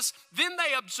says, then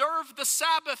they observed the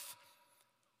Sabbath.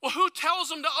 Well, who tells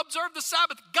them to observe the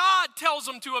Sabbath? God tells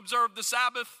them to observe the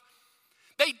Sabbath.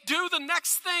 They do the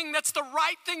next thing that's the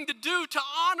right thing to do to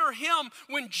honor him.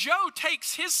 When Joe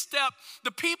takes his step,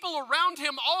 the people around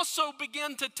him also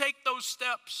begin to take those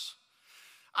steps.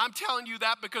 I'm telling you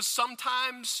that because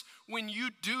sometimes when you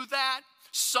do that,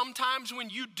 sometimes when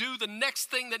you do the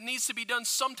next thing that needs to be done,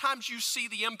 sometimes you see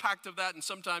the impact of that and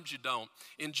sometimes you don't.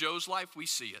 In Joe's life, we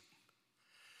see it.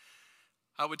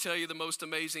 I would tell you the most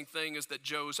amazing thing is that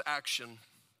Joe's action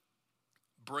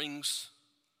brings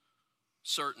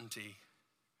certainty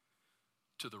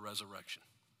to the resurrection.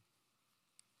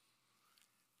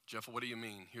 Jeff, what do you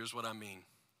mean? Here's what I mean.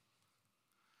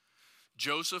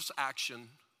 Joseph's action,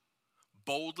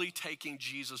 boldly taking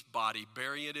Jesus' body,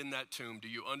 burying it in that tomb, do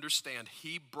you understand?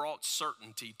 He brought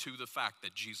certainty to the fact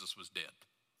that Jesus was dead.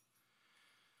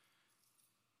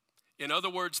 In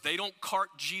other words, they don't cart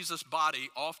Jesus' body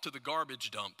off to the garbage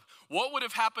dump. What would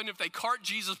have happened if they cart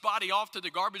Jesus' body off to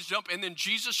the garbage dump and then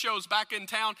Jesus shows back in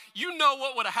town? You know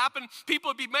what would have happened?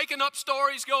 People would be making up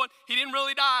stories going, he didn't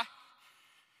really die.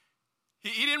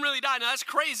 He didn't really die. Now that's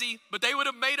crazy, but they would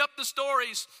have made up the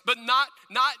stories, but not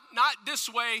this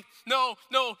way. No,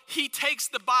 he takes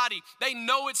the body. They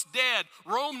know it's dead.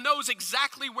 Rome knows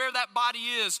exactly where that body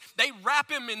is. They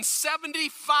wrap him in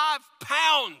 75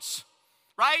 pounds.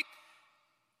 right?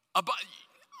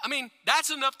 That's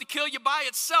enough to kill you by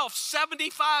itself.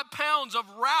 75 pounds of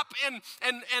wrap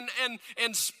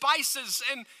and spices,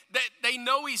 and they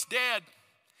know he's dead.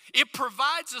 It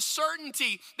provides a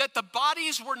certainty that the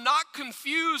bodies were not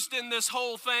confused in this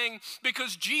whole thing,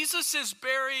 because Jesus is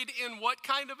buried in what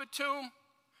kind of a tomb?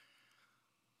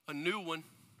 A new one.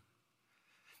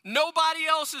 Nobody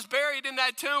else is buried in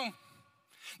that tomb.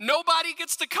 Nobody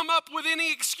gets to come up with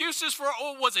any excuses for,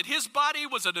 was it his body?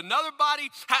 Was it another body?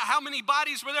 How many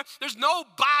bodies were there? There's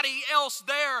nobody else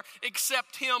there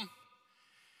except him.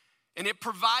 And it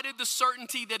provided the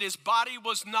certainty that his body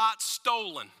was not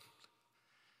stolen.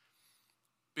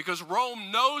 Because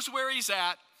Rome knows where he's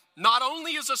at. Not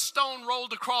only is a stone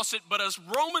rolled across it, but a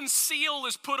Roman seal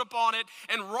is put upon it,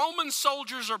 and Roman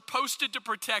soldiers are posted to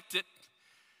protect it.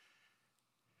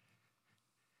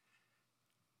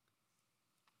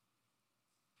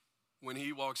 When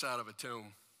he walks out of a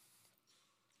tomb,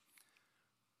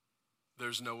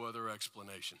 there's no other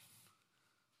explanation.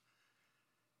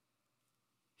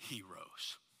 He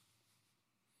rose.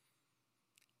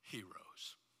 He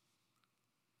rose.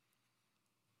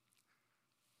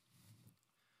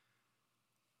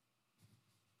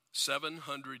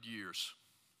 700 years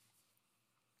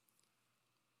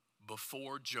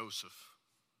before Joseph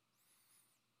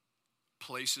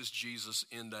places Jesus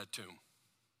in that tomb,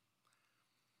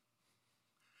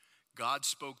 God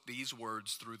spoke these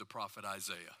words through the prophet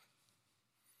Isaiah.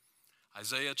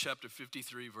 Isaiah chapter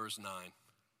 53, verse 9.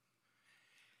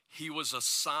 He was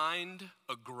assigned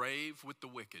a grave with the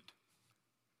wicked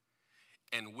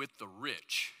and with the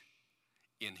rich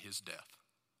in his death.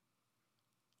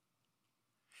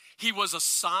 He was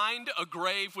assigned a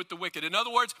grave with the wicked. In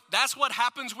other words, that's what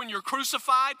happens when you're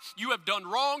crucified. You have done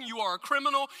wrong. You are a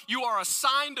criminal. You are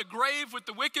assigned a grave with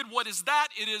the wicked. What is that?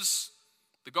 It is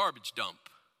the garbage dump.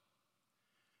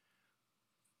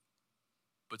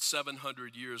 But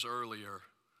 700 years earlier,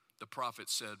 the prophet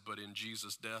said, but in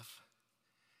Jesus' death,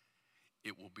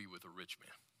 it will be with a rich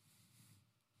man.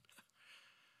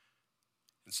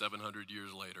 And 700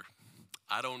 years later,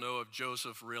 I don't know if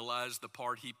Joseph realized the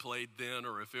part he played then,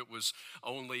 or if it was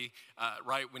only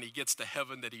right when he gets to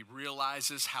heaven that he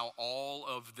realizes how all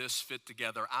of this fit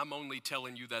together. I'm only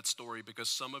telling you that story because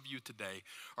some of you today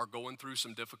are going through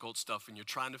some difficult stuff and you're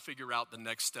trying to figure out the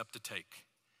next step to take.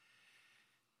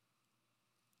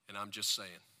 And I'm just saying,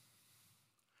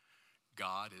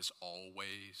 God is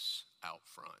always out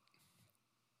front.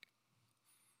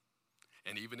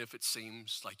 And even if it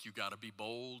seems like you got to be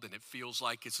bold and it feels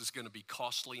like this is going to be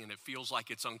costly and it feels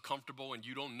like it's uncomfortable and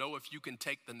you don't know if you can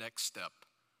take the next step,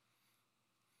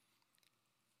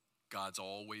 God's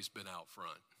always been out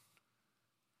front.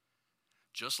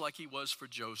 Just like he was for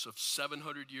Joseph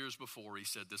 700 years before, he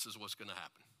said this is what's going to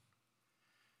happen.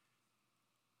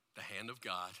 The hand of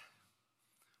God,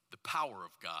 the power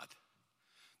of God,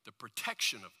 the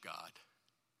protection of God,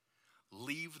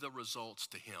 leave the results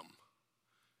to him.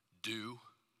 Do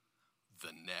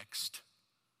the next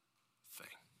thing.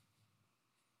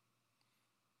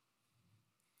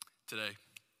 Today,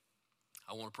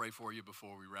 I want to pray for you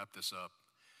before we wrap this up.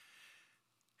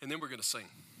 And then we're going to sing.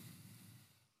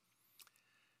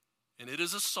 And it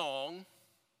is a song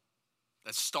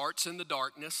that starts in the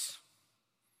darkness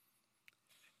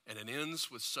and it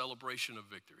ends with celebration of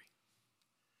victory.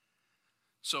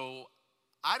 So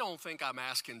I don't think I'm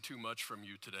asking too much from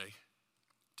you today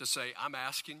to say, I'm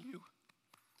asking you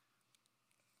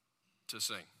to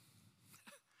sing.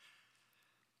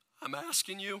 I'm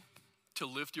asking you to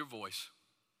lift your voice.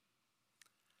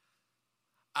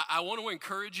 I want to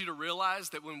encourage you to realize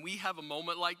that when we have a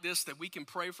moment like this, that we can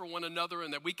pray for one another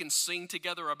and that we can sing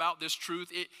together about this truth.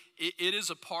 It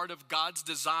is a part of God's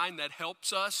design that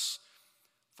helps us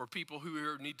for people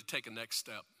who need to take a next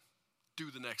step,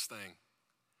 do the next thing.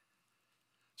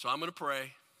 So I'm going to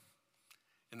pray.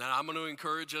 And then I'm going to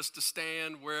encourage us to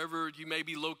stand wherever you may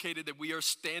be located, that we are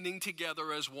standing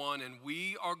together as one, and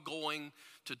we are going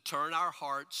to turn our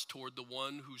hearts toward the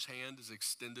one whose hand is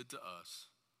extended to us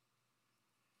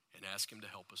and ask him to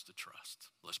help us to trust.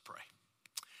 Let's pray.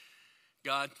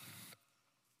 God,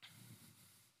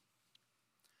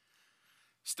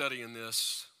 studying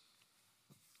this,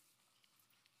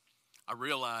 I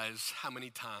realize how many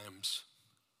times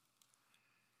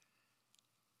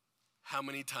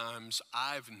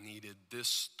I've needed this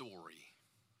story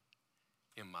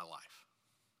in my life.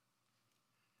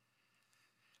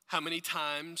 How many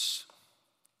times,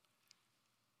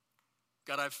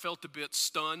 God, I've felt a bit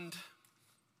stunned.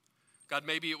 God,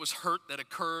 maybe it was hurt that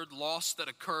occurred, loss that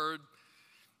occurred.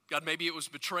 God, maybe it was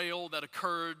betrayal that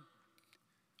occurred.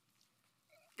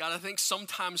 God, I think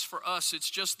sometimes for us, it's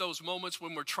just those moments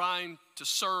when we're trying to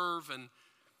serve, and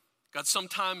God,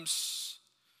 sometimes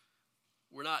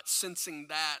we're not sensing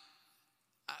that.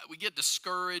 We get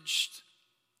discouraged.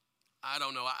 I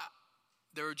don't know.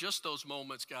 There are just those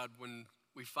moments, God, when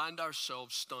we find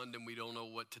ourselves stunned and we don't know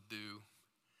what to do.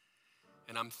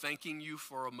 And I'm thanking you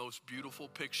for a most beautiful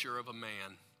picture of a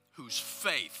man whose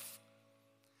faith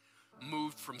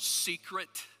moved from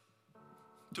secret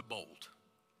to bold.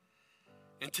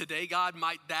 And today, God,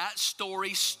 might that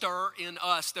story stir in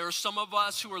us. There are some of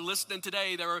us who are listening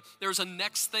today. There's a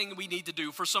next thing we need to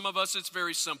do. For some of us, it's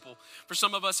very simple. For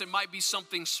some of us, it might be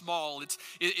something small.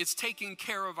 It's taking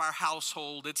care of our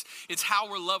household. It's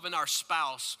how we're loving our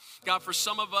spouse. God, for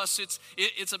some of us,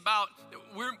 it's about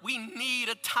we need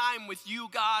a time with you,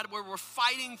 God, where we're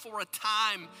fighting for a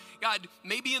time, God,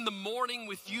 maybe in the morning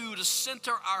with you to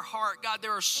center our heart. God,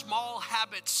 there are small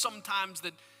habits sometimes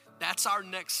that's our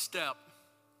next step.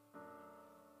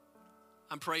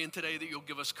 I'm praying today that you'll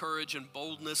give us courage and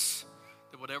boldness,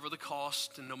 that whatever the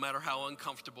cost and no matter how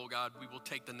uncomfortable, God, we will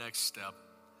take the next step.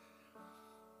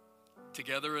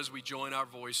 Together as we join our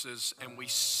voices and we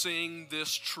sing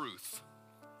this truth,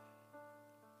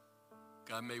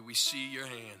 God, may we see your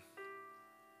hand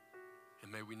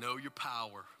and may we know your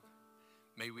power.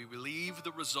 May we leave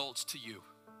the results to you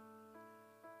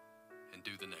and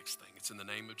do the next thing. It's in the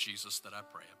name of Jesus that I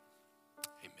pray.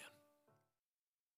 Amen.